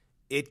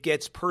It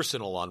gets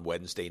personal on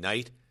Wednesday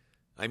night.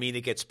 I mean,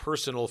 it gets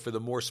personal for the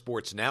More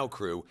Sports Now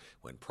crew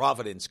when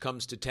Providence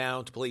comes to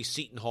town to play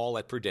Seton Hall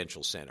at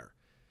Prudential Center.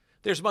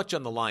 There's much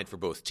on the line for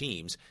both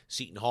teams.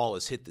 Seton Hall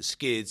has hit the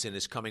skids and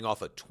is coming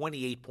off a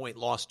 28-point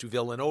loss to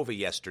Villanova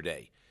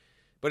yesterday.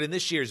 But in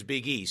this year's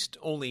Big East,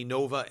 only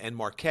Nova and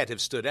Marquette have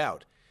stood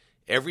out.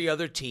 Every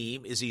other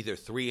team is either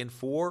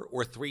 3-4 or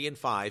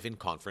 3-5 in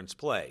conference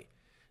play.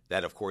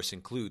 That, of course,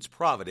 includes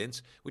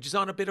Providence, which is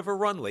on a bit of a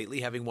run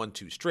lately, having won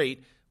 2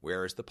 straight,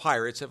 whereas the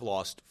Pirates have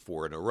lost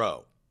 4 in a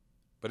row.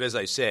 But as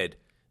I said,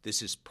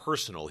 this is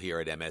personal here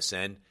at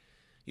MSN.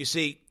 You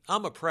see,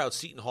 I'm a proud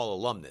Seton Hall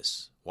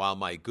alumnus, while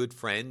my good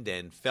friend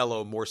and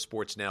fellow More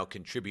Sports Now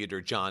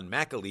contributor John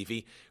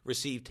McAleavey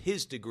received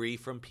his degree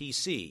from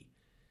PC.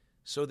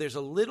 So there's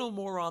a little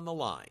more on the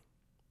line.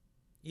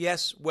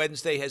 Yes,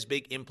 Wednesday has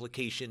big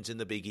implications in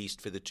the Big East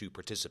for the 2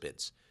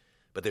 participants,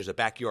 but there's a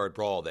backyard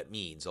brawl that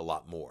means a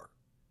lot more.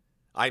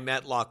 I'm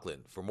Matt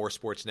Loughlin for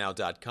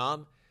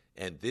MoreSportsNow.com,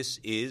 and this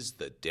is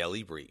the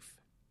Daily Brief.